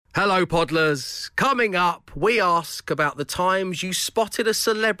Hello, Podlers. Coming up, we ask about the times you spotted a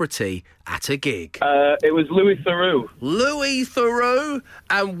celebrity at a gig. It was Louis Theroux. Louis Theroux?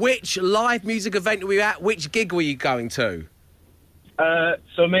 And which live music event were you at? Which gig were you going to?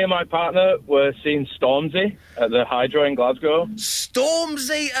 So me and my partner were seeing Stormzy at the Hydro in Glasgow.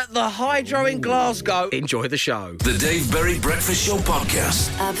 Stormzy at the Hydro in Glasgow. Enjoy the show. The Dave Berry Breakfast Show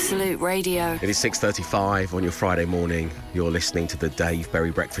Podcast. Absolute Radio. It is 6:35 on your Friday morning. You're listening to the Dave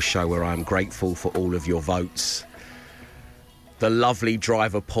Berry Breakfast Show, where I am grateful for all of your votes. The lovely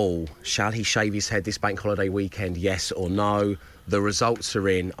driver Paul. Shall he shave his head this bank holiday weekend, yes or no? The results are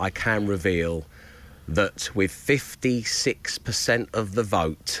in. I can reveal that with 56% of the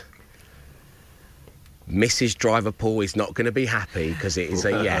vote, Mrs. Driver Paul is not going to be happy because it is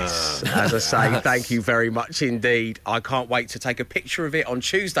a yes. As I say, thank you very much indeed. I can't wait to take a picture of it on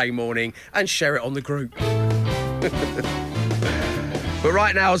Tuesday morning and share it on the group. But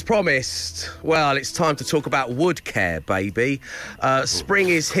right now, as promised, well, it's time to talk about wood care, baby. Spring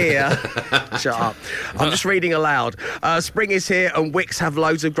is here. Shut up. I'm just reading aloud. Spring is here and Wickes have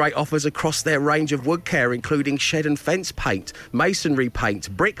loads of great offers across their range of wood care, including shed and fence paint, masonry paint,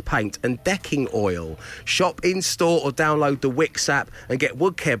 brick paint and decking oil. Shop in-store or download the Wickes app and get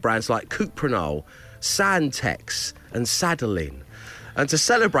wood care brands like Cuprinol, Sandtex and Sadolin. And to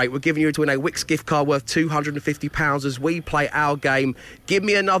celebrate, we're giving you a Wickes gift card worth £250 as we play our game. Give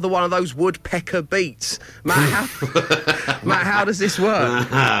me another one of those woodpecker beats. Matt, how does this work?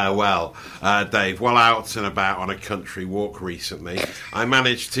 Dave, while out and about on a country walk recently, I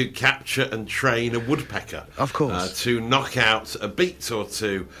managed to capture and train a woodpecker. Of course. To knock out a beat or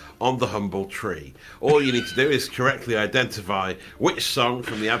two on the humble tree. All you need to do is correctly identify which song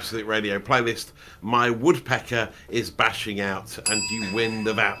from the Absolute Radio playlist my woodpecker is bashing out, and you win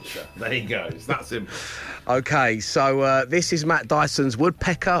the voucher. There you go. It's that simple. OK, so this is Matt Dyson's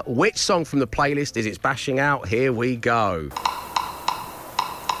woodpecker. Which song from the playlist is it bashing out? Here we go.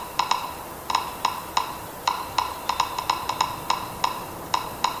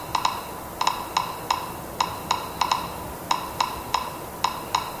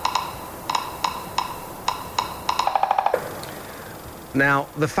 Now,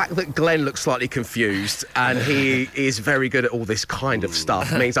 the fact that Glenn looks slightly confused and he is very good at all this kind of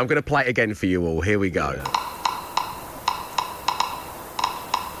stuff means I'm going to play it again for you all. Here we go.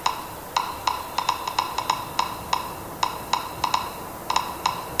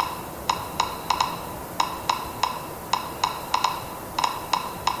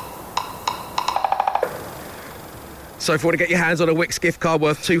 So if you want to get your hands on a Wickes gift card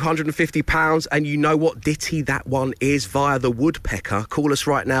worth £250 and you know what ditty that one is via the woodpecker, call us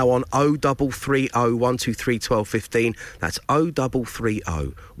right now on 0330 123 1215. That's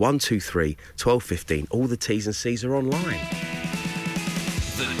 0330 123 1215. All the T's and C's are online.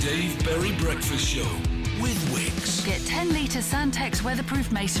 The Dave Berry Breakfast Show with Wickes. Get 10-litre Sandtex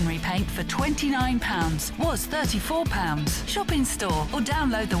weatherproof masonry paint for £29. Was £34. Shop in store or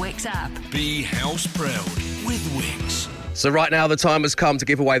download the Wickes app. Be house proud with Wickes. So right now the time has come to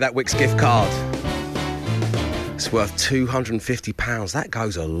give away that Wickes gift card. It's worth £250. That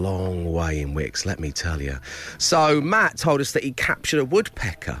goes a long way in Wickes, let me tell you. So Matt told us that he captured a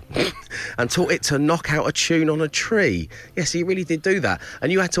woodpecker and taught it to knock out a tune on a tree. Yes, he really did do that.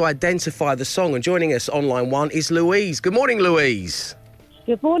 And you had to identify the song. And joining us on line one is Louise. Good morning, Louise.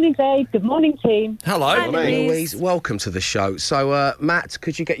 Good morning, Dave. Good morning, team. Hello. Hi, Louise. Welcome to the show. So, Matt,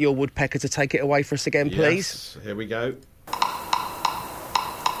 could you get your woodpecker to take it away for us again, please? Yes, here we go.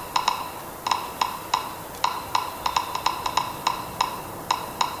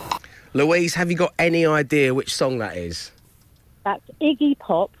 Louise, have you got any idea which song that is? That's Iggy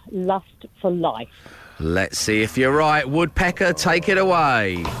Pop, Lust for Life. Let's see if you're right. Woodpecker, take it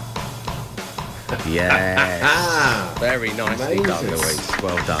away. Yes. Very nicely done, Louise.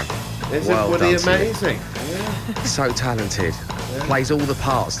 Well done. Isn't Woody amazing? So talented. Yeah. Plays all the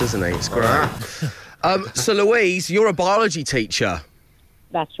parts, doesn't he? It's great. So, Louise, you're a biology teacher.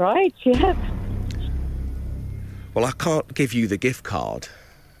 That's right, yeah. Well, I can't give you the gift card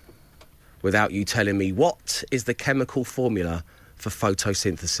without you telling me what is the chemical formula for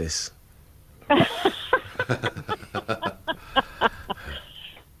photosynthesis.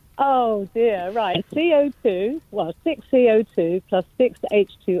 Oh, dear, right. CO2, 6 CO2 plus 6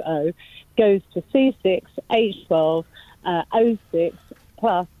 H12O goes to C6H12O6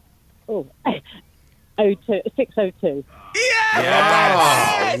 plus O2, 6O2.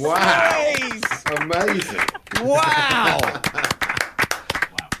 Yes! Oh, wow. Nice! Amazing. Wow!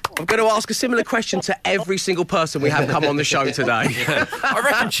 I've going to ask a similar question to every single person we have come on the show today. I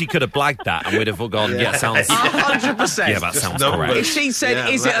reckon she could have blagged that and we'd have all gone, yeah, sounds... 100%. Yeah, that sounds correct. If she said,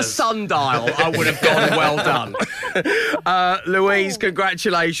 is it a sundial, I would have gone, well done. Louise,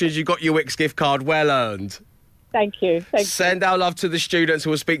 congratulations. You got your Wix gift card. Well earned. Thank you. Send our love to the students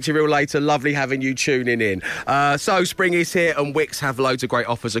who will speak to you real later. Lovely having you tuning in. So spring is here and Wix have loads of great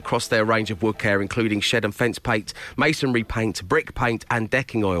offers across their range of wood care, including shed and fence paint, masonry paint, brick paint and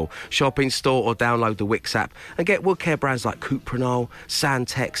decking oil. Shop in store or download the Wix app and get wood care brands like Cuprinol,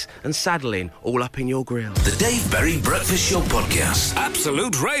 Sandtex and Saddling all up in your grill. The Dave Berry Breakfast Show Podcast.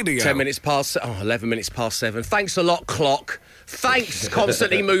 Absolute Radio. 11 minutes past 7. Thanks a lot, clock. Thanks,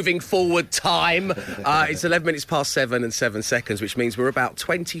 constantly moving forward time. It's 11 minutes past 7 and 7 seconds, which means we're about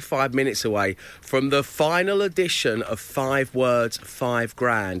 25 minutes away from the final edition of 5 Words, 5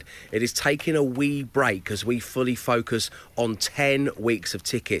 Grand. It is taking a wee break as we fully focus on 10 weeks of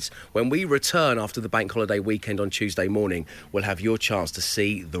tickets. When we return after the bank holiday weekend on Tuesday morning, we'll have your chance to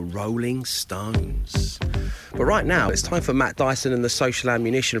see the Rolling Stones. But right now, it's time for Matt Dyson and the Social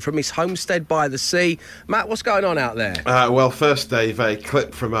Ammunition from his homestead by the sea. Matt, what's going on out there? Well, first, Dave, a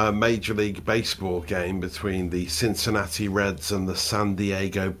clip from a Major League Baseball game between the Cincinnati Reds and the San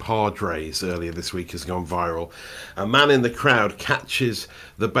Diego Padres earlier this week has gone viral. A man in the crowd catches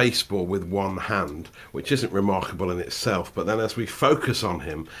the baseball with one hand, which isn't remarkable in itself, but then as we focus on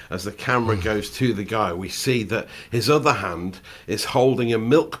him, as the camera goes to the guy, we see that his other hand is holding a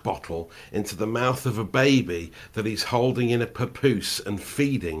milk bottle into the mouth of a baby that he's holding in a papoose and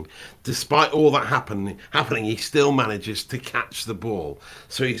feeding. Despite all that happening, he still manages to catch the ball.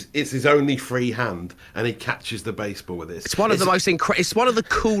 So it's his only free hand, and he catches the baseball with it. It's one of the most it's one of the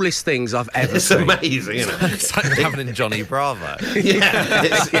coolest things I've ever seen. It's amazing, isn't it? It's like having Johnny Bravo.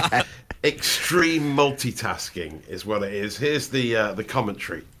 Yeah, extreme multitasking is what it is. Here's the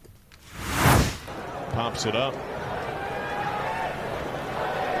commentary. Pops it up.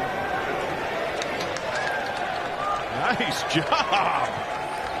 Nice job.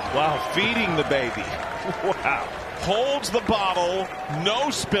 Wow, feeding the baby. Wow. Holds the bottle, no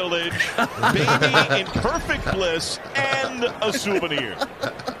spillage, baby in perfect bliss, and a souvenir.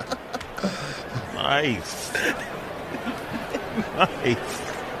 Nice. Nice.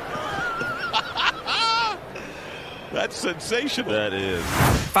 That's sensational. That is.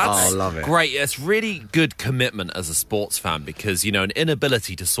 That's I love it. Great. It's really good commitment as a sports fan because, you know, an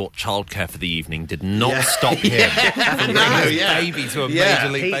inability to sort childcare for the evening did not stop him from bringing his baby to a Major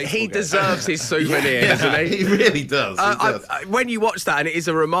League Baseball He game. deserves his souvenir, doesn't he? He really does. When you watch that, and it is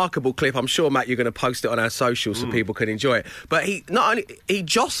a remarkable clip, I'm sure, Matt, you're going to post it on our socials so people can enjoy it. But he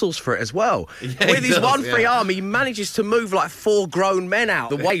jostles for it as well. With his one free arm, he manages to move like 4 grown men out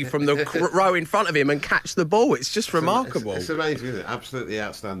the way from the row in front of him and catch the ball. It's just remarkable. It's amazing, isn't it? Absolutely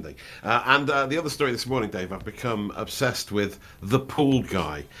outstanding. And the other story this morning, Dave, I've become obsessed with the pool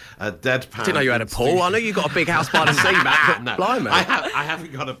guy. Deadpan. Didn't know you had a pool. I know you got a big house by the sea, Matt. No, Blimey. I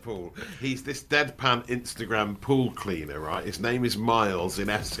haven't got a pool. He's this deadpan Instagram pool cleaner, right? His name is Miles in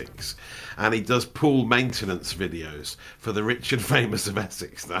Essex, and he does pool maintenance videos for the rich and famous of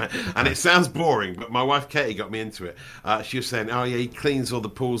Essex. Right? And it sounds boring, but my wife Katie got me into it. She was saying, oh yeah, he cleans all the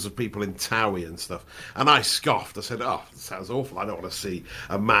pools of people in Towie and stuff. And I scoffed. I said, oh, that sounds awful. I don't want to see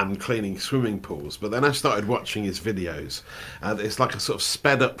a man cleaning swimming pools. But then I started watching his videos, and it's like a sort of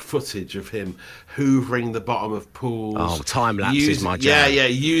sped up footage of him hoovering the bottom of pools. Oh, time lapse is my jam. Yeah,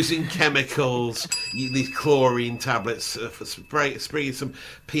 using chemicals, these chlorine tablets, spraying some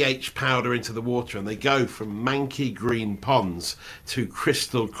pH powder into the water, and they go from manky green ponds to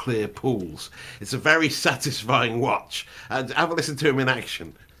crystal clear pools. It's a very satisfying watch. And have a listen to him in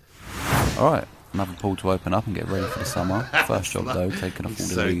action. All right. Another pool to open up and get ready for the summer. First job though, taking off all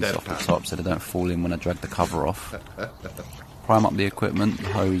the leaves off the top so they don't fall in when I drag the cover off. Prime up the equipment, the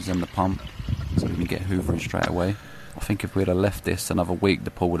hose and the pump so we can get hoovering straight away. I think if we'd have left this another week,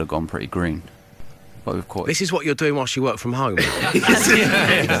 the pool would have gone pretty green. But we've caught This is what you're doing whilst you work from home.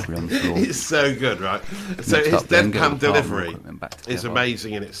 It's so good, right? So his deadpan delivery is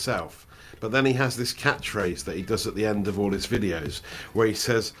amazing in itself. But then he has this catchphrase that he does at the end of all his videos where he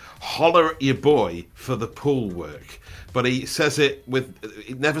says, holler at your boy for the pool work. But he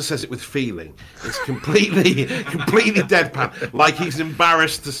never says it with feeling. It's completely deadpan, like he's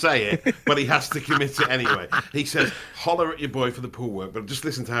embarrassed to say it, but he has to commit it anyway. He says, holler at your boy for the pool work, but just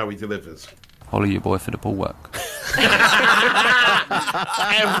listen to how he delivers. Holler your boy for the pool work.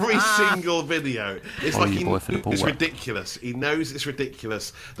 Every single video. It's Holler like your boy for the it's ball work. ridiculous. He knows it's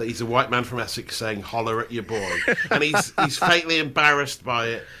ridiculous that he's a white man from Essex saying "holler at your boy," and he's faintly embarrassed by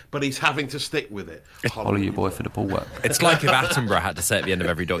it, but he's having to stick with it. Holler your boy for the ball work. It's like if Attenborough had to say at the end of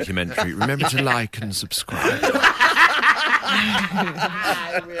every documentary, remember to like and subscribe.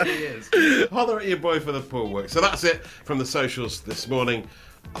 It really is. Holler at your boy for the pool work. So that's it from the socials this morning.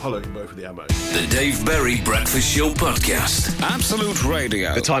 Holler at your boy for the ammo. The Dave Berry Breakfast Show Podcast. Absolute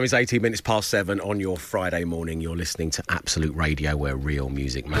Radio. The time is 18 minutes past 7 on your Friday morning. You're listening to Absolute Radio, where real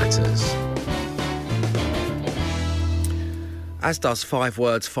music matters. As does 5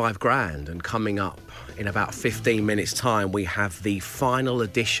 Words, 5 Grand. And coming up in about 15 minutes' time, we have the final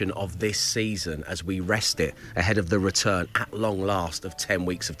edition of this season as we rest it ahead of the return at long last of 10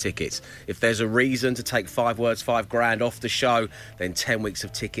 weeks of tickets. If there's a reason to take 5 Words, 5 Grand off the show, then 10 weeks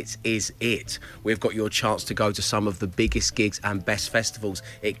of tickets is it. We've got your chance to go to some of the biggest gigs and best festivals.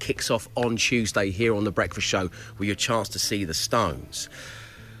 It kicks off on Tuesday here on The Breakfast Show with your chance to see the Stones.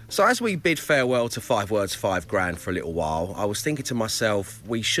 So as we bid farewell to 5 Words, 5 Grand for a little while, I was thinking to myself,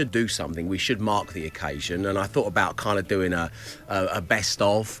 we should do something. We should mark the occasion. And I thought about kind of doing a best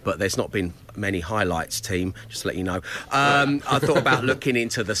of, but there's not been many highlights, team, just to let you know. I thought about looking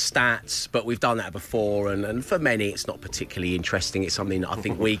into the stats, but we've done that before. And for many, it's not particularly interesting. It's something that I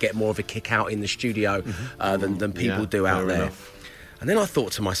think we get more of a kick out in the studio than people do out there. Enough. And then I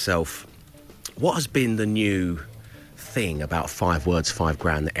thought to myself, what has been the new thing about 5 Words, 5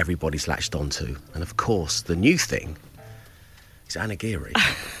 Grand that everybody's latched onto? And of course, the new thing is Anna Geary.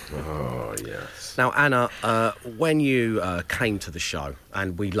 Oh, yes. Now, Anna, when you came to the show,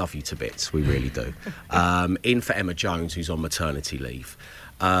 and we love you to bits, we really do, in for Emma Jones, who's on maternity leave,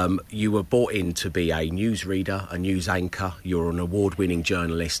 you were brought in to be a newsreader, a news anchor. You're an award-winning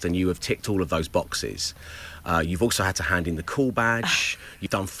journalist, and you have ticked all of those boxes. You've also had to hand in the cool badge. You've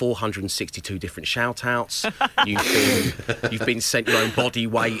done 462 different shout-outs. You've been sent your own body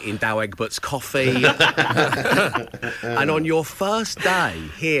weight in Dow Egbert's coffee. And on your first day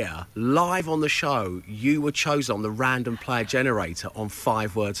here, live on the show, you were chosen on the random player generator on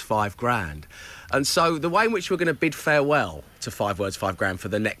 5 Words, 5 Grand. And so the way in which we're going to bid farewell to 5 Words, 5 Grand for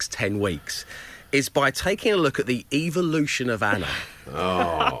the next 10 weeks is by taking a look at the evolution of Anna.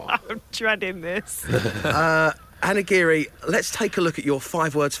 Oh. I'm dreading this. Anna Geary, let's take a look at your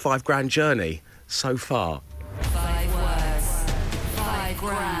 5 Words, 5 Grand journey so far. 5 Words, 5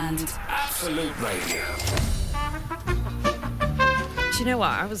 Grand. Absolute Radio. Do you know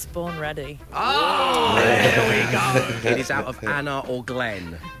what? I was born ready. Oh, there we go. It is out of Anna or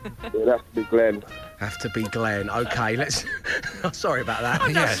Glenn. It'd have to be Glenn. Have to be Glenn. OK, let's... Sorry about that.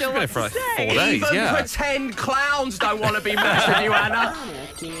 I'm not sure what to say. 4 days, Even pretend clowns don't want to be met with you, Anna.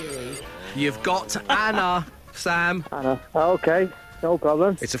 You've got Anna, Sam. Anna. Okay, no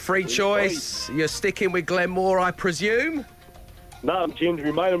problem. It's a free choice. You're sticking with Glenn Moore, I presume? No, I'm changing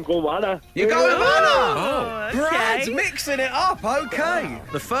my mind. I'm going with Anna. You're going with Anna? Oh, okay. Brad's mixing it up, OK.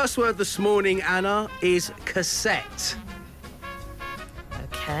 The first word this morning, Anna, is cassette.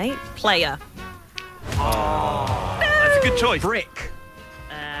 Okay. Player. That's a good choice. Brick.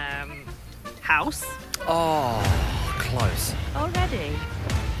 House. Oh, Close. Already.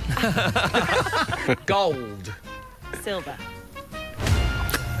 gold. Silver.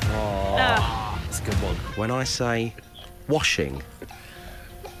 That's a good one. When I say washing.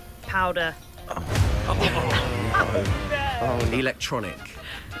 Powder. Electronic.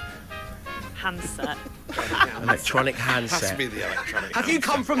 Handset. Electronic Has to handset. be the electronic. Have you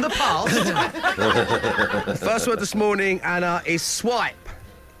come from the past? First word this morning, Anna, is swipe.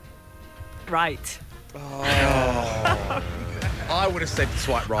 Right. I would have said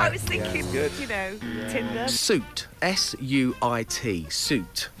swipe right. I was thinking, Tinder. Suit. S-U-I-T.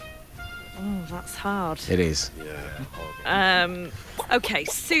 Suit. Oh, that's hard. It is. Okay,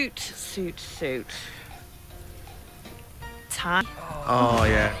 suit. Tie. Oh,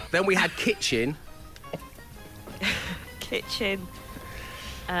 yeah. Then we had kitchen. Kitchen.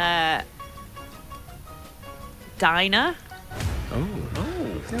 Diner.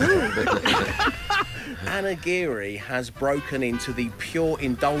 Anna Geary has broken into the pure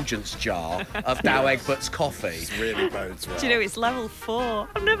indulgence jar of Dow Egbert's coffee. Really bodes well. Do you know it's level 4?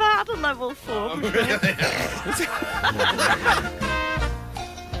 I've never had a level 4 before.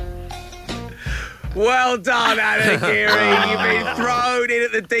 Well done, Anna Geary. You've been thrown in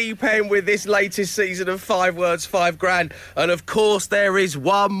at the deep end with this latest season of 5 Words, 5 Grand. And of course, there is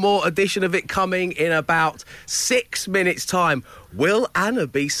one more edition of it coming in about 6 minutes' time. Will Anna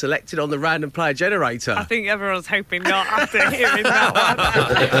be selected on the random player generator? I think everyone's hoping not after hearing that one.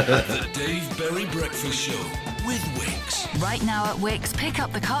 The Dave Berry Breakfast Show with Right now at Wickes, pick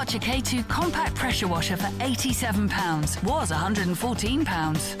up the Karcher K2 compact pressure washer for £87. Was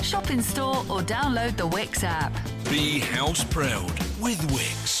 £114. Shop in store or download the Wickes app. Be house proud with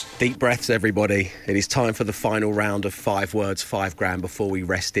Wickes. Deep breaths, everybody. It is time for the final round of 5 words, 5 grand before we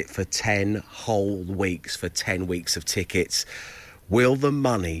rest it for 10 whole weeks, for 10 weeks of tickets. Will the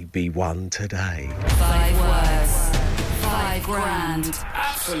money be won today? 5 words, 5 grand.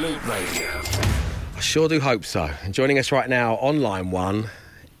 Absolute Radio. I sure do hope so. And joining us right now on line 1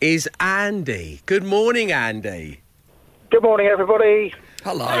 is Andy. Good morning, Andy. Good morning, everybody.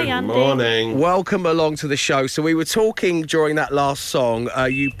 Hello. Hi, Andy. Morning. Welcome along to the show. So we were talking during that last song.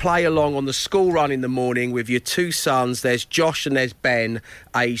 You play along on the school run in the morning with your 2 sons. There's Josh and there's Ben,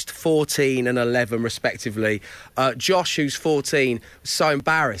 aged 14 and 11 respectively. Josh, who's 14, was so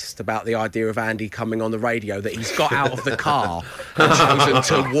embarrassed about the idea of Andy coming on the radio that he's got out of the car and chosen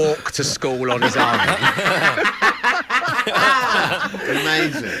to walk to school on his own.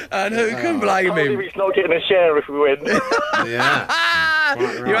 Amazing. And who can blame him? He's not getting a share if we win. Yeah.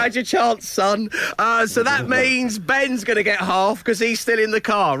 You had your chance, son. So that means Ben's going to get half because he's still in the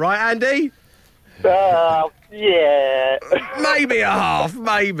car, right, Andy? Yeah. Maybe a half,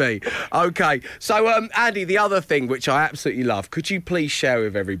 maybe. OK. So, Andy, the other thing which I absolutely love, could you please share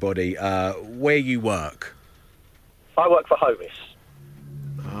with everybody where you work? I work for Hovis.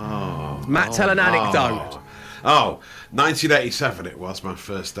 Matt, tell an anecdote. 1987 it was, my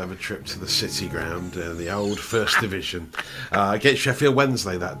first ever trip to the City Ground in the old First Division against Sheffield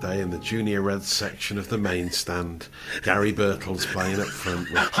Wednesday that day in the Junior Reds section of the main stand. Gary Birtles playing up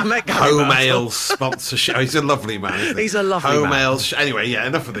front with Home Ales sponsorship. He's a lovely man, isn't he? He's a lovely Home man. Ales. Anyway, yeah,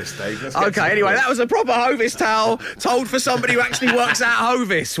 enough of this, Dave. Let's get to OK, the anyway, quiz. that was a proper Hovis towel told for somebody who actually works at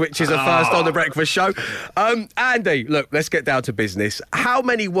Hovis, which is a first on the breakfast show. Andy, look, let's get down to business. How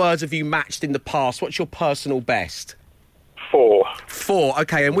many words have you matched in the past? What's your personal best? 4. 4,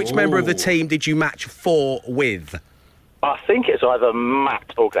 OK. And which member of the team did you match 4 with? I think it's either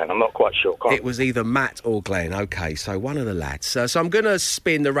Matt or Glenn. I'm not quite sure. It was either Matt or Glenn. OK, so one of the lads. So I'm going to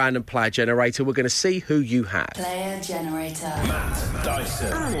spin the random player generator. We're going to see who you have. Player generator. Matt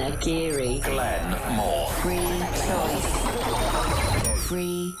Dyson. Anna Geary. Glenn Moore. Free choice.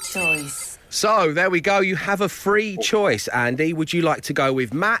 Free choice. So there we go. You have a free choice, Andy. Would you like to go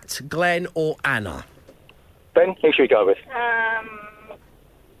with Matt, Glenn or Anna? Ben, who should we go with?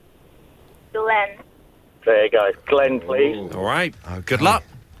 Glenn. There you go. Glenn, please. All right. Okay. Good luck.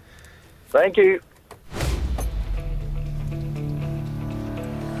 Thank you.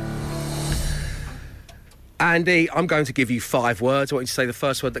 Andy, I'm going to give you 5 words. I want you to say the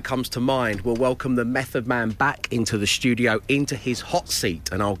first word that comes to mind. We'll welcome the Method Man back into the studio, into his hot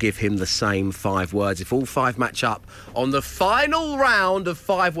seat, and I'll give him the same 5 words. If all 5 match up on the final round of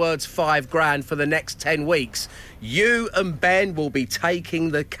 5 words, 5 grand for the next 10 weeks, you and Ben will be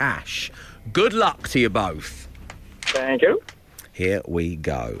taking the cash. Good luck to you both. Thank you. Here we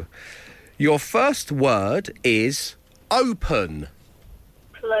go. Your first word is open.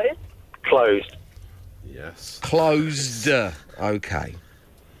 Close. Closed. Yes. Closed. OK.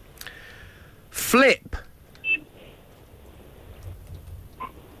 Flip.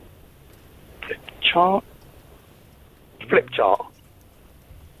 Chart. Flip chart.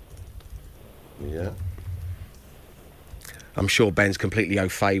 Yeah. I'm sure Ben's completely au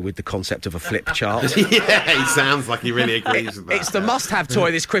fait with the concept of a flip chart. Yeah, he sounds like he really agrees with that. It's the must-have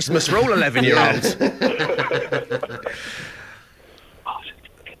toy this Christmas for all 11-year-olds.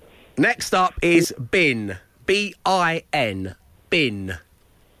 Next up is bin. B-I-N. Bin.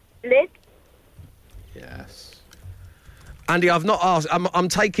 Lid. Yes. Andy, I've not asked. I'm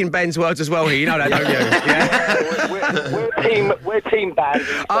taking Ben's words as well here. You know that, don't you? Yeah. We're team band.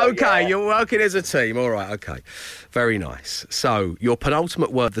 OK, you're working as a team. All right, OK. Very nice. So, your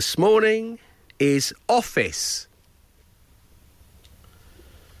penultimate word this morning is office.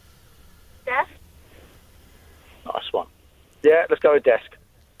 Desk. Nice one. Yeah, let's go with desk.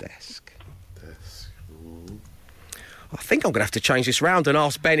 Desk. I think I'm going to have to change this round and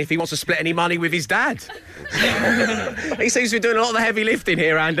ask Ben if he wants to split any money with his dad. He seems to be doing a lot of the heavy lifting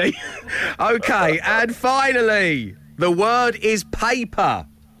here, Andy. OK, and finally, the word is paper.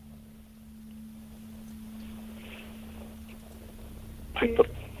 Paper.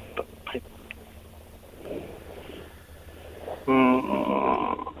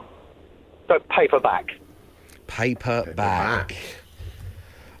 So paperback. Paperback.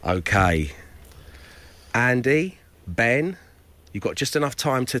 OK. Andy, Ben, you've got just enough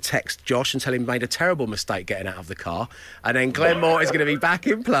time to text Josh and tell him he made a terrible mistake getting out of the car. And then Glenn Moore is going to be back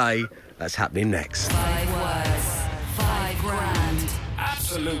in play. That's happening next. 5 words, 5 grand.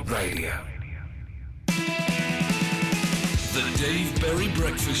 Absolute Radio. The Dave Berry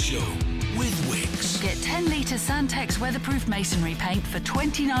Breakfast Show with Wix. Get 10 litre Santex weatherproof masonry paint for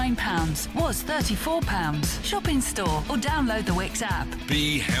 £29. Was £34. Shop in store or download the Wix app.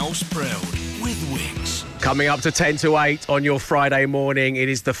 Be house proud with Wix. Coming up to 10 to 8 on your Friday morning, it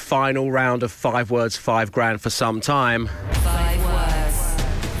is the final round of 5 words, 5 grand for some time. 5 words,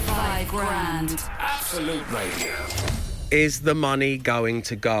 5 grand. Absolute Radio. Is the money going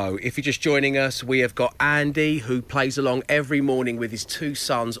to go? If you're just joining us, we have got Andy, who plays along every morning with his 2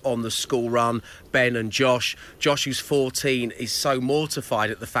 sons on the school run, Ben and Josh. Josh, who's 14, is so mortified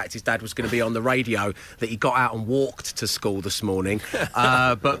at the fact his dad was going to be on the radio that he got out and walked to school this morning.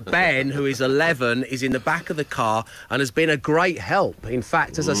 But Ben, who is 11, is in the back of the car and has been a great help. In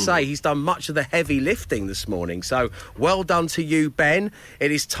fact, as I say, he's done much of the heavy lifting this morning. So well done to you, Ben.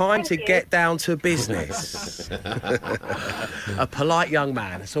 It is time to get down to business. A polite young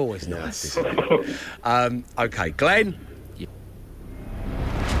man. It's always nice. OK, Glenn. Yep.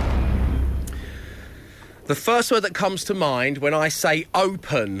 The first word that comes to mind when I say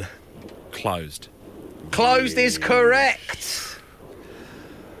open. Closed. Closed is correct.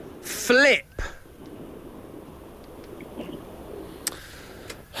 Flip.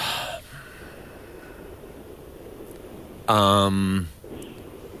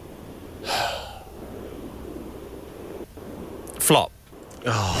 Flop.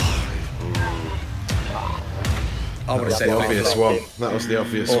 I would have said the obvious flip. one. That was the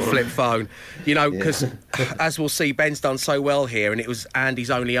obvious Or one. flip phone. You know, because as we'll see, Ben's done so well here, and it was Andy's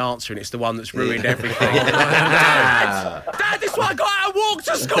only answer, and it's the one that's ruined everything. Dad, this is why I got out and walked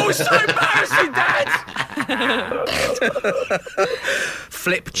to school. It's so embarrassing, Dad.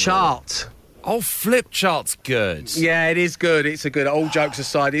 Flip chart. Oh, flip chart's good. Yeah, it is good. It's a good. All jokes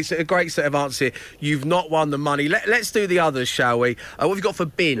aside, it's a great set of answers here. You've not won the money. Let's do the others, shall we? What have you got for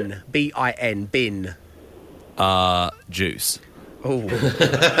bin? B-I-N, bin. Juice. Oh.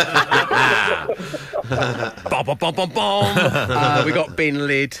 Bom, bom, bom, bom, bom. We got bin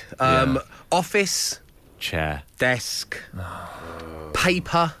lid. Office. Chair. Desk.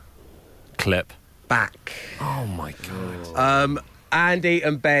 Paper. Clip. Back. Oh, my God. Andy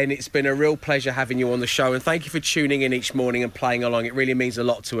and Ben, it's been a real pleasure having you on the show, and thank you for tuning in each morning and playing along. It really means a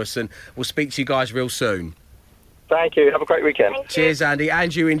lot to us, and we'll speak to you guys real soon. Thank you. Have a great weekend. Cheers, Andy.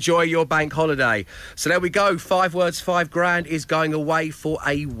 And you enjoy your bank holiday. So there we go. 5 words, 5 grand is going away for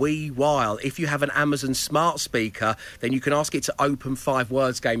a wee while. If you have an Amazon smart speaker, then you can ask it to open 5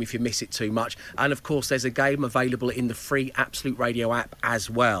 words game if you miss it too much. And, of course, there's a game available in the free Absolute Radio app as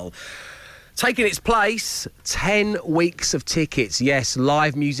well. Taking its place, 10 weeks of tickets. Yes,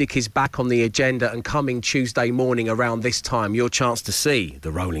 live music is back on the agenda, and coming Tuesday morning around this time, your chance to see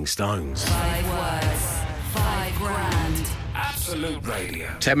the Rolling Stones. 5 words, 5 grand. Absolute Radio.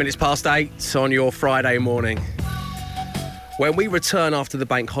 10 minutes past 8 on your Friday morning. When we return after the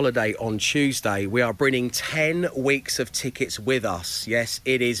bank holiday on Tuesday, we are bringing 10 weeks of tickets with us. Yes,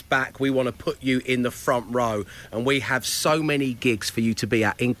 it is back. We want to put you in the front row, and we have so many gigs for you to be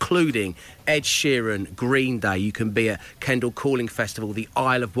at, including Ed Sheeran, Green Day. You can be at Kendall Calling Festival, the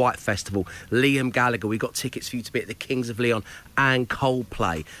Isle of Wight Festival, Liam Gallagher. We've got tickets for you to be at the Kings of Leon and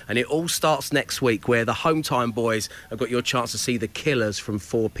Coldplay. And it all starts next week, where the Home Time Boys have got your chance to see the Killers from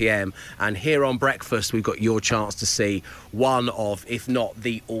 4 p.m. And here on Breakfast, we've got your chance to see one of, if not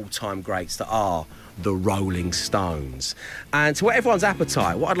the all-time greats, that are the Rolling Stones. And to whet everyone's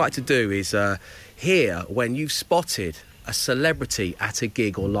appetite, what I'd like to do is hear when you've spotted a celebrity at a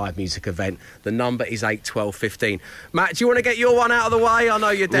gig or live music event. The number is 8 12 15. Matt, do you want to get your one out of the way? I know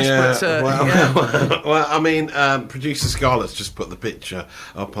you're desperate Well, I mean, producer Scarlett's just put the picture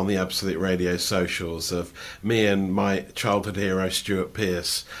up on the Absolute Radio socials of me and my childhood hero Stuart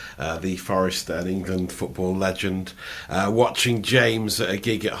Pearce, the Forest and England football legend, watching James at a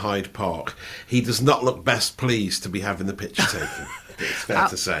gig at Hyde Park. He does not look best pleased to be having the picture taken. It's fair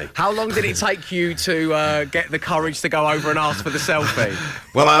to say. How long did it take you to get the courage to go over and ask for the selfie?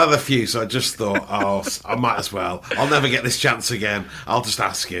 Well, I had a few, so I just thought, I might as well. I'll never get this chance again. I'll just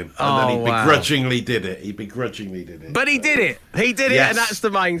ask him. And then he begrudgingly did it. But he did it. He did it, Yes. and that's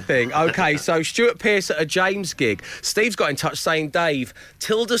the main thing. OK, so Stuart Pearce at a James gig. Steve's got in touch saying, Dave,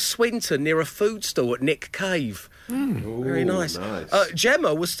 Tilda Swinton near a food stall at Nick Cave. Very nice.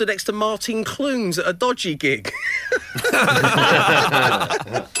 Gemma was stood next to Martin Clunes at a dodgy gig.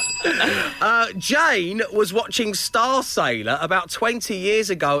 Jane was watching Star Sailor about 20 years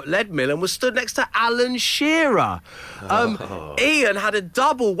ago at Leadmill and was stood next to Alan Shearer. Ian had a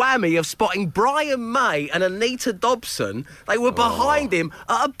double whammy of spotting Brian May and Anita Dobson. They were behind him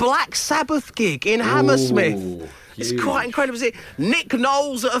at a Black Sabbath gig in Hammersmith. It's quite incredible. Is it Nick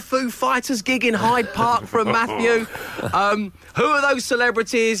Knowles at a Foo Fighters gig in Hyde Park from Matthew? Who are those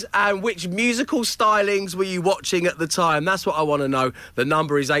celebrities and which musical stylings were you watching at the time? That's what I want to know. The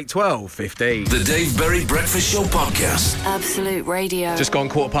number is 812-15. The Dave Berry Breakfast Show Podcast. Absolute Radio. Just gone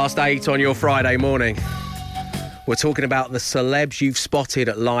 8:15 on your Friday morning. We're talking about the celebs you've spotted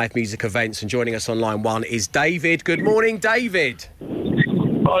at live music events, and joining us on line one is David. Good morning, David.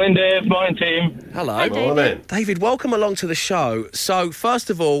 Morning, Dave. Morning, team. Hello. Hi, David. David, welcome along to the show. So, first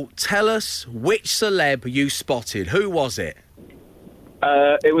of all, tell us which celeb you spotted. Who was it?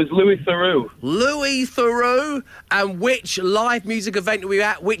 It was Louis Theroux. Louis Theroux. And which live music event were you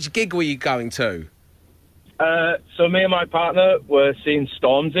at? Which gig were you going to? So me and my partner were seeing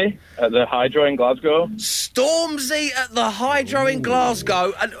Stormzy at the Hydro in Glasgow. Stormzy at the Hydro in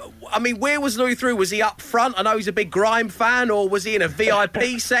Glasgow. And I mean, where was Louis Theroux? Was he up front? I know he's a big grime fan. Or was he in a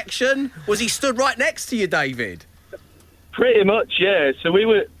VIP section? Was he stood right next to you, David? Pretty much, yeah. So we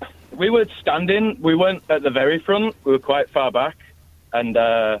were standing. We weren't at the very front. We were quite far back, and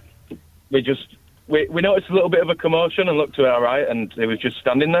we noticed a little bit of a commotion and looked to our right, and he was just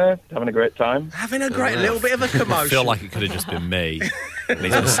standing there having a great time. Having a great little bit of a commotion. I feel like it could have just been me.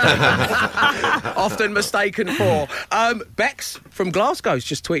 Often mistaken for. Bex from Glasgow's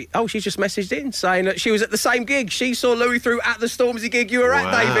just she's just messaged in saying that she was at the same gig. She saw Louis Theroux at the Stormzy gig you were at,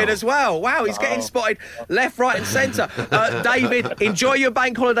 David, as well. Wow, he's getting spotted left, right and centre. David, enjoy your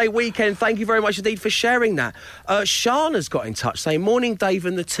bank holiday weekend. Thank you very much indeed for sharing that. Shana's got in touch saying, morning, Dave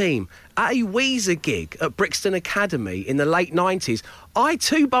and the team. At a Weezer gig at Brixton Academy in the late 90s, I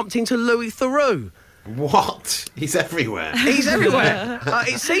too bumped into Louis Theroux. What? He's everywhere. He's everywhere.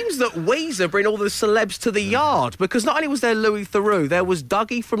 It seems that Weezer bring all the celebs to the yard, because not only was there Louis Theroux, there was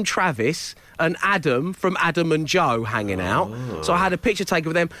Dougie from Travis and Adam from Adam and Joe hanging out. So I had a picture taken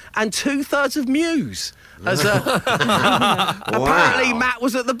with them, and 2/3 of Muse. Apparently Matt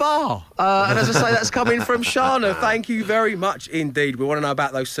was at the bar. And as I say, that's coming from Shana. Thank you very much indeed. We want to know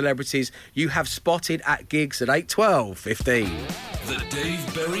about those celebrities you have spotted at gigs at 8:12-15. The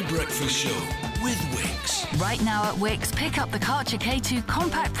Dave Berry Breakfast Show with Wix. Right now at Wix, pick up the Karcher K2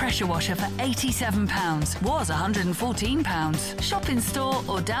 compact pressure washer for £87. Was £114. Shop in store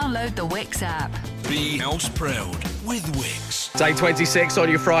or download the Wix app. Be house proud with Wix. Day 26 on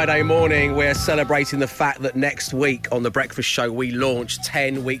your Friday morning. We're celebrating the fact that next week on The Breakfast Show we launch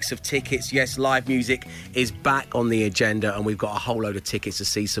 10 weeks of tickets. Yes, live music is back on the agenda, and we've got a whole load of tickets to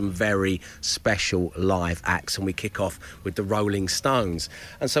see some very special live acts, and we kick off with the Rolling Stones.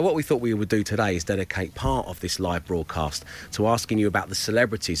 And so what we thought we would do today is dedicate part of this live broadcast to asking you about the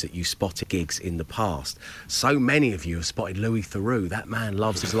celebrities that you spotted gigs in the past. So many of you have spotted Louis Theroux. That man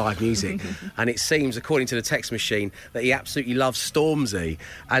loves his live music. And it seems, according to the text machine, that he absolutely loves Stormzy.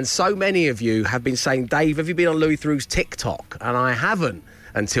 And so many of you have been saying, Dave, have you been on Louis Theroux's TikTok? And I haven't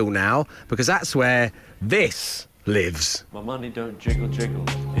until now, because that's where this lives. My money don't jiggle, jiggle,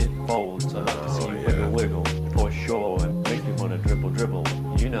 it folds. I love to see you wiggle, wiggle, for sure, and make me want to dribble, dribble.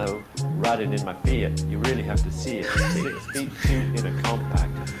 You know, riding in my Fiat, you really have to see it. 6 feet 2 in a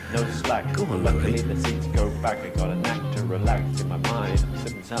compact, no slack. Luckily the seats go back, I got a knack to relax in my mind. I'm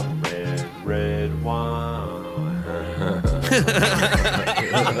sipping some red wine.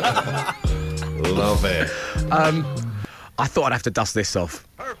 Love it. I thought I'd have to dust this off.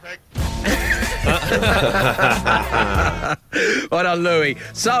 Perfect. Well done, Louis.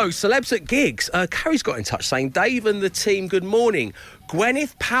 So, celebs at gigs. Carrie's got in touch saying, Dave and the team, good morning.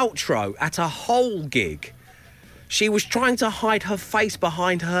 Gwyneth Paltrow at a Hole gig. She was trying to hide her face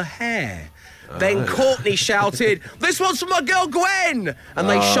behind her hair. Then Courtney shouted, this one's for my girl Gwen! And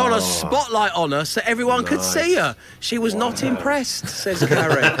they shone a spotlight on her so everyone could see her. She was not impressed, says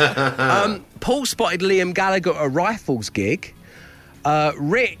Carrie. Paul spotted Liam Gallagher at a Rifles gig.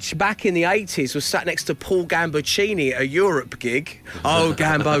 Rich, back in the 80s, was sat next to Paul Gamboccini at a Europe gig. Oh,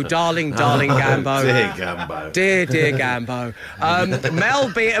 Gambo, darling Gambo. Dear Gambo. Dear Gambo. Mel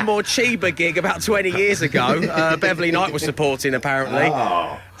be at a more Chiba gig about 20 years ago. Beverly Knight was supporting, apparently.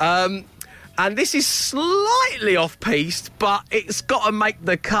 And this is slightly off-piste, but it's got to make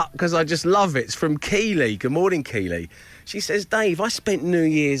the cut because I just love it. It's from Keely. Good morning, Keely. She says, Dave, I spent New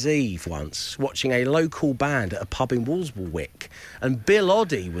Year's Eve once watching a local band at a pub in Walsall-Wick, and Bill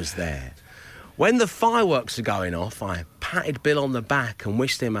Oddie was there. When the fireworks were going off, I patted Bill on the back and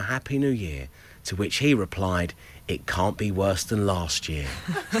wished him a Happy New Year, to which he replied, It can't be worse than last year.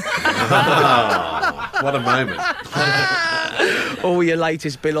 Oh, what a moment. All your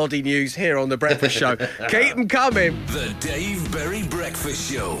latest Bill Oddie news here on The Breakfast Show. Keep them coming. The Dave Berry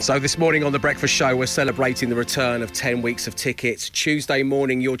Breakfast Show. So this morning on The Breakfast Show, we're celebrating the return of 10 weeks of tickets. Tuesday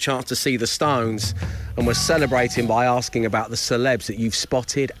morning, your chance to see the Stones. And we're celebrating by asking about the celebs that you've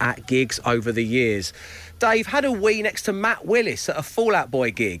spotted at gigs over the years. Dave, had a wee next to Matt Willis at a Fall Out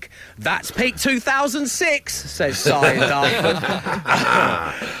Boy gig. That's peak 2006, says Cy in Dartford.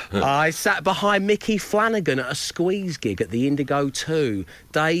 I sat behind Mickey Flanagan at a Squeeze gig at the Indigo 2.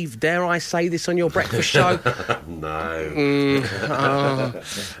 Dave, dare I say this on your breakfast show? No.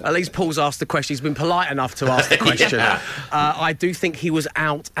 At least Paul's asked the question. He's been polite enough to ask the question. Yeah. I do think he was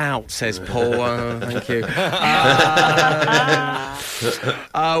out, says Paul. Thank you.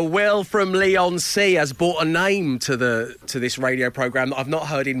 Will from Leon C has brought a name to this radio programme that I've not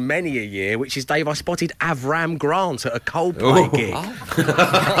heard in many a year, which is, Dave, I spotted Avram Grant at a Coldplay gig.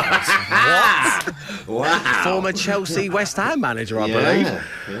 What? Wow. Former Chelsea West Ham manager, I believe.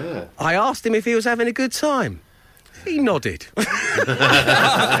 Yeah. I asked him if he was having a good time. He nodded. That's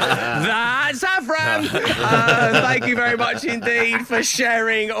Avram. Thank you very much indeed for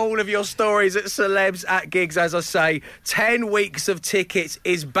sharing all of your stories at celebs at gigs. As I say, 10 weeks of tickets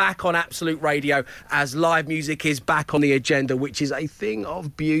is back on Absolute Radio as live music is back on the agenda, which is a thing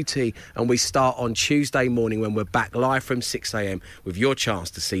of beauty. And we start on Tuesday morning when we're back live from 6 a.m. with your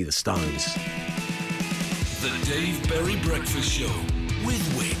chance to see the Stones. The Dave Berry Breakfast Show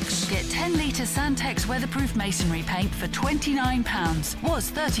with Wix. Get 10-litre Santex weatherproof masonry paint for £29.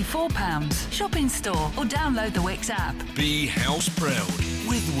 Was £34. Shop in store or download the Wix app. Be house proud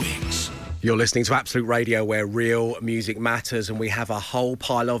with Wix. You're listening to Absolute Radio, where real music matters, and we have a whole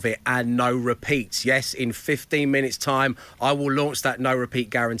pile of it and no repeats. Yes, in 15 minutes' time, I will launch that no repeat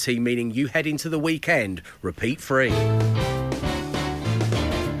guarantee, meaning you head into the weekend repeat free.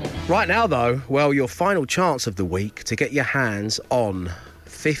 Right now, though, well, your final chance of the week to get your hands on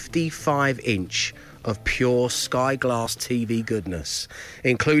 55-inch of pure Sky Glass TV goodness.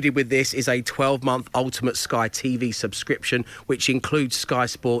 Included with this is a 12-month Ultimate Sky TV subscription, which includes Sky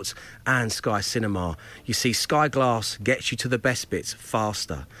Sports and Sky Cinema. You see, Sky Glass gets you to the best bits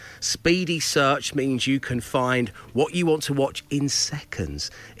faster. Speedy search means you can find what you want to watch in seconds.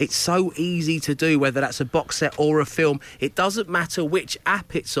 It's so easy to do, whether that's a box set or a film. It doesn't matter which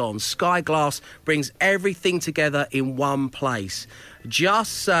app it's on. Sky Glass brings everything together in one place.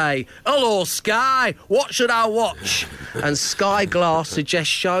 Just say, "Hello, Sky, what should I watch?" And Sky Glass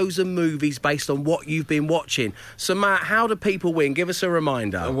suggests shows and movies based on what you've been watching. So, Matt, how do people win? Give us a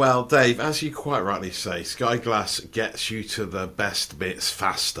reminder. Well, Dave, as you quite rightly say, Sky Glass gets you to the best bits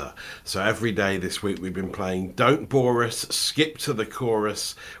faster. So every day this week we've been playing Don't Bore Us, Skip to the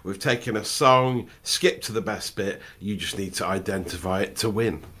Chorus. We've taken a song, skip to the best bit. You just need to identify it to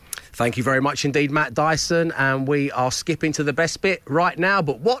win. Thank you very much indeed, Matt Dyson. And we are skipping to the best bit right now.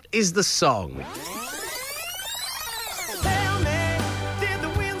 But what is the song? Tell me, did the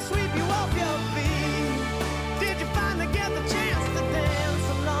wind sweep you off your feet? Did you finally get the chance to dance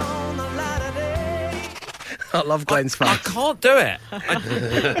along the light of day? I love Glenn's face. I can't do it.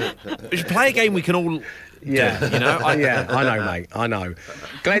 We should play a game we can all... Yeah, do, you know? I know, mate. I know.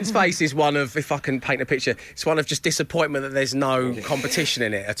 Glenn's face is one of, if I can paint a picture, it's one of just disappointment that there's no competition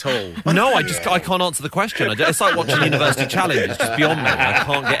in it at all. No, I can't answer the question. It's like watching University Challenge. It's just beyond me. I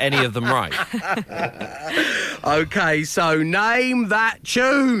can't get any of them right. OK, so name that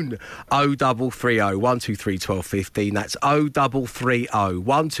tune. 0330 123 1215. That's 0330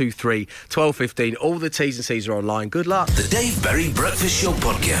 123 1215. All the T's and C's are online. Good luck. The Dave Berry Breakfast Show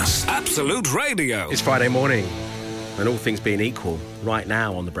podcast. Absolute Radio. It's Friday morning, and all things being equal, right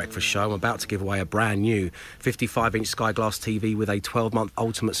now on The Breakfast Show, I'm about to give away a brand new 55-inch Sky Glass TV with a 12-month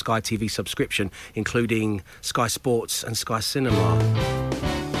Ultimate Sky TV subscription, including Sky Sports and Sky Cinema,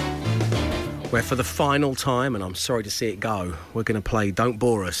 where for the final time, and I'm sorry to see it go, we're going to play Don't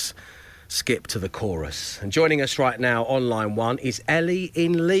Bore Us, Skip to the Chorus. And joining us right now on line one is Ellie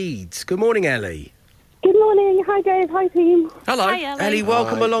in Leeds. Good morning, Ellie. Good morning. Hi, Dave. Hi, team. Hello. Hi, Ellie. Ellie,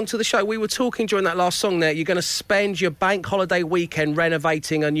 welcome along to the show. We were talking during that last song there. You're going to spend your bank holiday weekend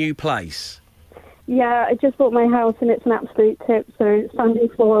renovating a new place. Yeah, I just bought my house and it's an absolute tip, so it's standing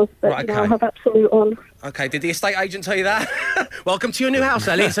floors, but Right, you know, okay. I have absolute on. OK, did the estate agent tell you that? Welcome to your new house,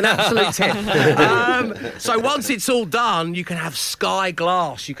 Ellie. It's an absolute tip. So once it's all done, you can have Sky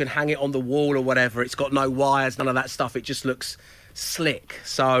Glass. You can hang it on the wall or whatever. It's got no wires, none of that stuff. It just looks slick.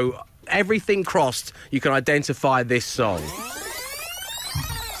 So... everything crossed, you can identify this song.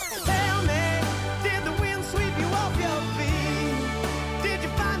 Tell me, did the wind sweep you off your feet? Did you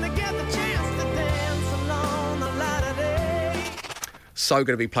finally get the chance to dance along the light so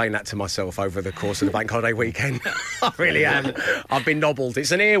going to be playing that to myself over the course of the bank holiday weekend. I really am. I've been nobbled.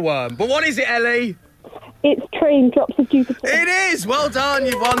 It's an earworm. But what is it, Ellie? It's Train Drops of Jupiter. It is! Well done.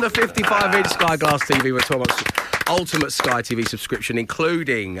 You've won the 55-inch Sky Glass TV with 12 months ultimate Sky TV subscription,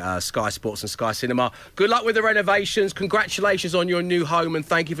 including Sky Sports and Sky Cinema. Good luck with the renovations. Congratulations on your new home, and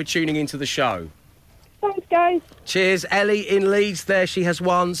thank you for tuning into the show. Thanks, guys. Cheers. Ellie in Leeds there. She has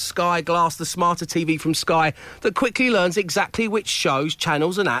won Sky Glass, the smarter TV from Sky that quickly learns exactly which shows,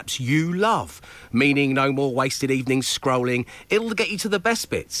 channels and apps you love. Meaning no more wasted evenings scrolling. It'll get you to the best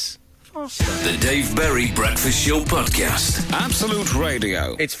bits. The Dave Berry Breakfast Show Podcast. Absolute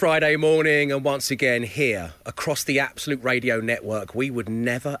Radio. It's Friday morning, and once again here, across the Absolute Radio network, we would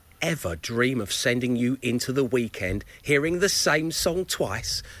never, ever dream of sending you into the weekend hearing the same song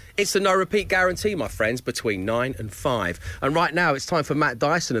twice. It's the no-repeat guarantee, my friends, between 9 and 5. And right now, it's time for Matt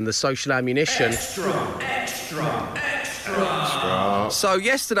Dyson and the Social Ammunition. Extra. So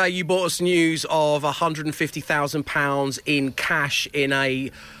yesterday, you brought us news of £150,000 in cash in a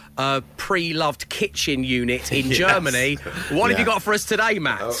pre-loved kitchen unit in Germany. What have you got for us today,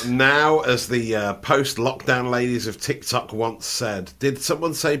 Matt? Now, as the post-lockdown ladies of TikTok once said, did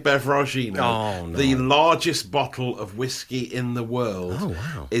someone say Bevragino? Oh, no. The largest bottle of whiskey in the world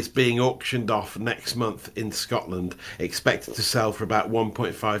is being auctioned off next month in Scotland, expected to sell for about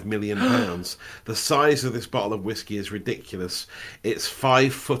 £1.5 million. The size of this bottle of whiskey is ridiculous. It's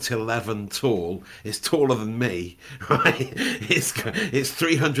 5'11" tall. It's taller than me, right? It's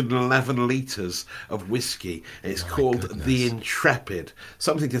 311 litres of whiskey. It's called the Intrepid.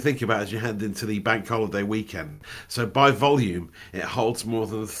 Something to think about as you head into the bank holiday weekend. So by volume, it holds more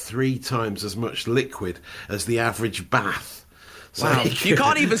than 3 times as much liquid as the average bath. So wow. You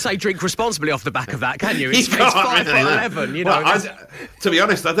can't even say drink responsibly off the back of that, can you? It's 5'11", you know. Well, to be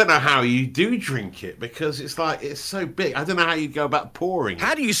honest, I don't know how you do drink it, because it's so big. I don't know how you go about pouring it.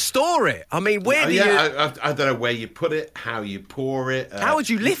 How do you store it? I mean, where do you... I don't know where you put it, how you pour it. How would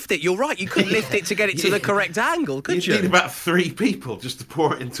you lift it? You're right, you couldn't lift it to get it to the correct angle, could you? You'd need about 3 people just to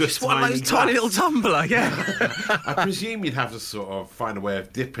pour it into a tiny one of those glass. tiny little tumbler, yeah. I presume you'd have to sort of find a way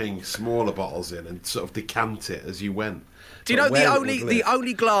of dipping smaller bottles in and sort of decant it as you went. Do you know the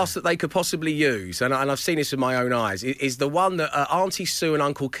only glass that they could possibly use, and I've seen this with my own eyes, is the one that Auntie Sue and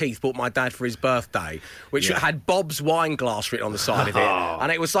Uncle Keith bought my dad for his birthday, which had Bob's wine glass written on the side of it,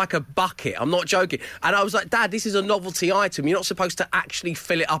 and it was like a bucket. I'm not joking. And I was like, Dad, this is a novelty item. You're not supposed to actually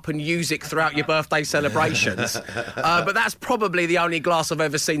fill it up and use it throughout your birthday celebrations. But that's probably the only glass I've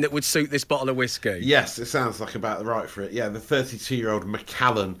ever seen that would suit this bottle of whiskey. Yes, it sounds like about right for it. Yeah, the 32-year-old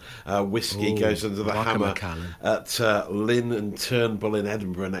Macallan whiskey goes under the hammer at Lynn and Turnbull in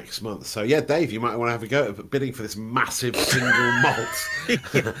Edinburgh next month. So yeah, Dave, you might want to have a go at bidding for this massive single malt.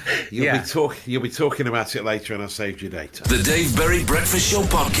 You'll be talking about it later, and I've saved your data. The Dave Berry Breakfast Show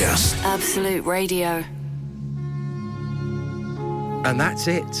Podcast. Absolute Radio. And that's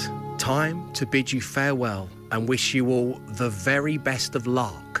it. Time to bid you farewell and wish you all the very best of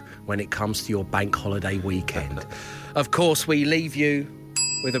luck when it comes to your bank holiday weekend. Of course, we leave you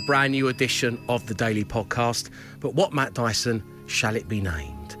with a brand new edition of the Daily Podcast. But what, Matt Dyson, shall it be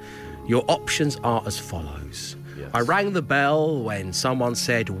named? Your options are as follows. Yes. I rang the bell when someone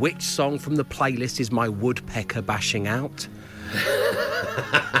said, which song from the playlist is my woodpecker bashing out?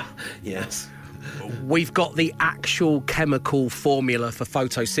 Yes. We've got the actual chemical formula for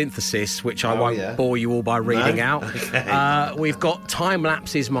photosynthesis, which I won't bore you all by reading out. Okay. We've got time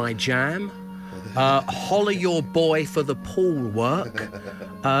lapse is my jam. Holler your boy for the pool work.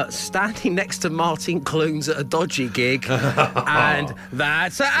 Standing next to Martin Clunes at a dodgy gig. And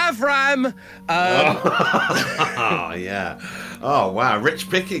that's Avram. Yeah. Oh, wow. Rich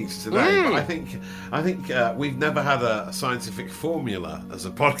pickings today. But I think we've never had a scientific formula as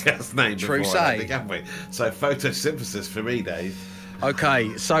a podcast name before. True say. Have we? So photosynthesis for me, Dave.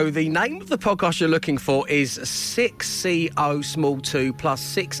 Okay, so the name of the podcast you're looking for is 6CO2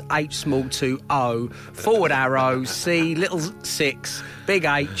 plus 6H12O / C little 6 big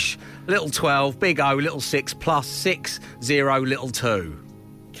H little 12 big O little 6 plus 60 little 2.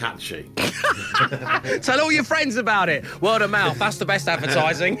 Catchy. Tell all your friends about it. Word of mouth, that's the best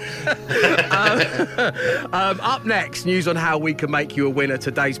advertising. Up next, news on how we can make you a winner.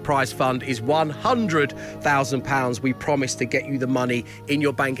 Today's prize fund is £100,000. We promise to get you the money in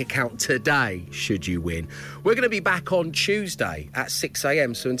your bank account today, should you win. We're going to be back on Tuesday at 6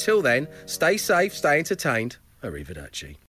 a.m. So until then, stay safe, stay entertained. Arrivederci.